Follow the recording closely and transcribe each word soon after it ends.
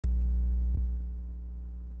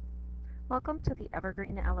Welcome to the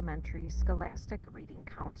Evergreen Elementary Scholastic Reading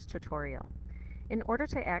Counts tutorial. In order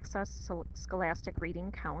to access Scholastic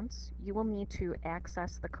Reading Counts, you will need to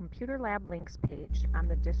access the Computer Lab Links page on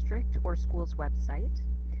the district or school's website.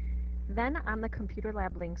 Then on the Computer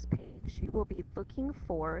Lab Links page, you will be looking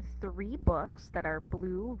for 3 books that are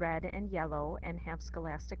blue, red, and yellow and have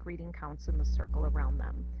Scholastic Reading Counts in the circle around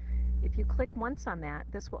them. If you click once on that,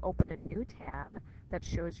 this will open a new tab that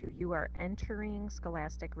shows you are entering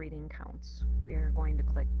Scholastic Reading Counts. We are going to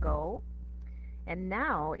click Go, and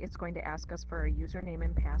now it's going to ask us for a username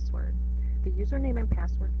and password. The username and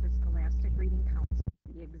password for Scholastic Reading Counts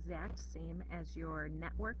is the exact same as your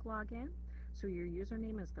network login. So your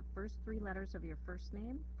username is the first 3 letters of your first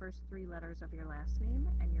name, first 3 letters of your last name,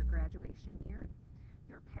 and your graduation year.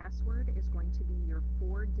 Your password is going to be your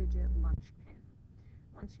 4-digit lunch pin.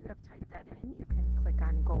 Once you have typed that in, you can click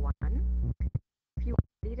on Go On. If you are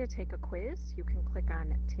ready to take a quiz, you can click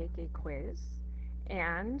on Take a Quiz,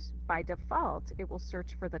 and by default, it will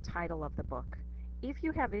search for the title of the book. If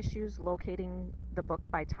you have issues locating the book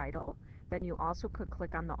by title, then you also could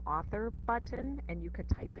click on the Author button, and you could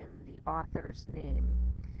type in the author's name.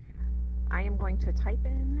 I am going to type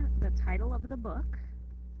in the title of the book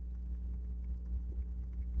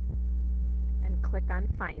and click on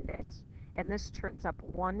Find It. And this turns up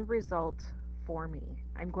one result for me.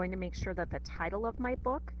 I'm going to make sure that the title of my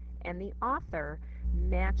book and the author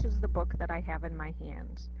matches the book that I have in my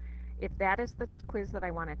hand. If that is the quiz that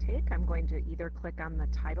I want to take, I'm going to either click on the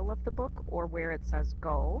title of the book or where it says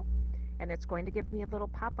Go, and it's going to give me a little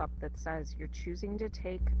pop-up that says you're choosing to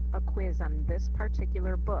take a quiz on this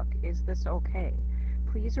particular book. Is this okay?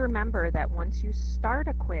 Please remember that once you start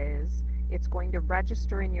a quiz, it's going to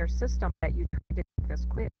register in your system that you tried to take this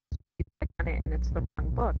quiz. On it and it's the wrong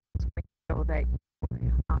book, it's going to show that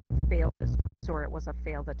you failed this quiz or it was a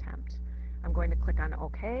failed attempt. I'm going to click on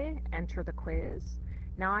OK, enter the quiz.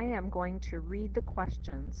 Now I am going to read the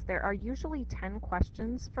questions. There are usually 10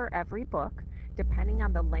 questions for every book. Depending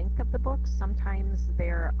on the length of the book, sometimes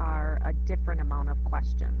there are a different amount of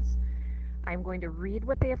questions. I'm going to read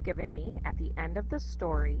what they have given me. At the end of the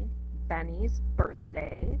story, Benny's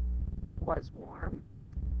birthday was warm.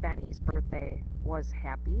 Benny's birthday was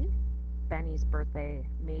happy. Benny's birthday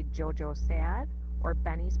made Jojo sad, or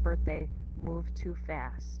Benny's birthday moved too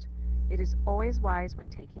fast. It is always wise when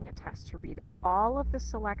taking a test to read all of the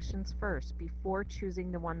selections first before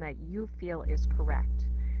choosing the one that you feel is correct.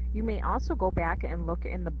 You may also go back and look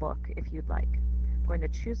in the book if you'd like. I'm going to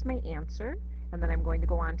choose my answer, and then I'm going to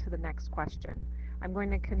go on to the next question. I'm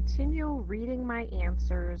going to continue reading my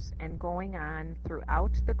answers and going on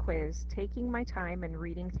throughout the quiz, taking my time and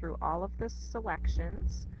reading through all of the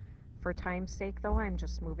selections. For time's sake, though, I'm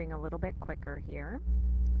just moving a little bit quicker here.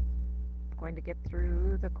 I'm going to get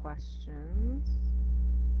through the questions.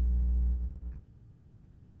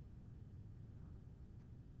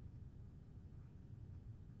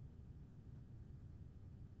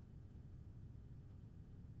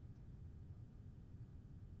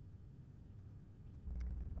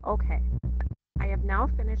 Okay, I have now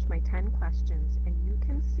finished my 10 questions, and you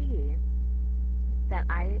can see that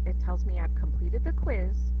it tells me I've completed the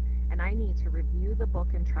quiz, and I need to review the book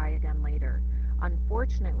and try again later.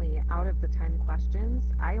 Unfortunately, out of the 10 questions,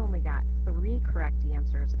 I only got 3 correct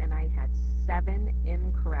answers, and I had 7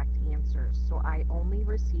 incorrect answers, so I only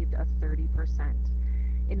received a 30%.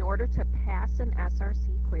 In order to pass an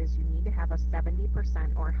SRC quiz, you need to have a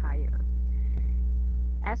 70% or higher.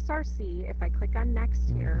 SRC, if I click on Next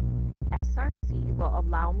here, SRC will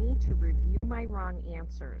allow me to review my wrong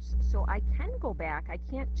answers. So I can go back, I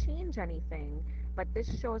can't change anything, but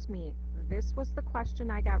this shows me this was the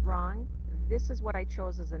question I got wrong, this is what I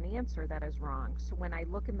chose as an answer that is wrong. So when I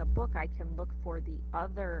look in the book, I can look for the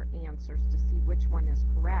other answers to see which one is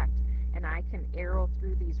correct, and I can arrow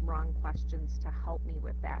through these wrong questions to help me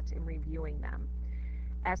with that in reviewing them.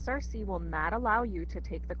 SRC will not allow you to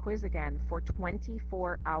take the quiz again for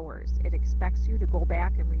 24 hours. It expects you to go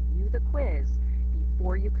back and review the quiz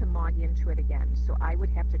before you can log into it again. So I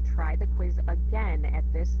would have to try the quiz again at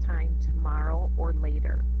this time tomorrow or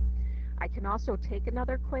later. I can also take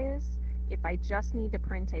another quiz if I just need to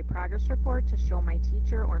print a progress report to show my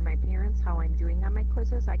teacher or my parents how I'm doing on my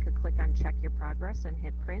quizzes. I could click on Check Your Progress and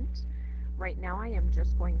hit Print. Right now I am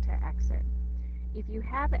just going to exit. If you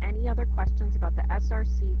have any other questions about the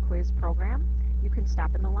SRC quiz program, you can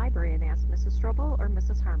stop in the library and ask Mrs. Strobel or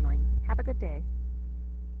Mrs. Harmling. Have a good day.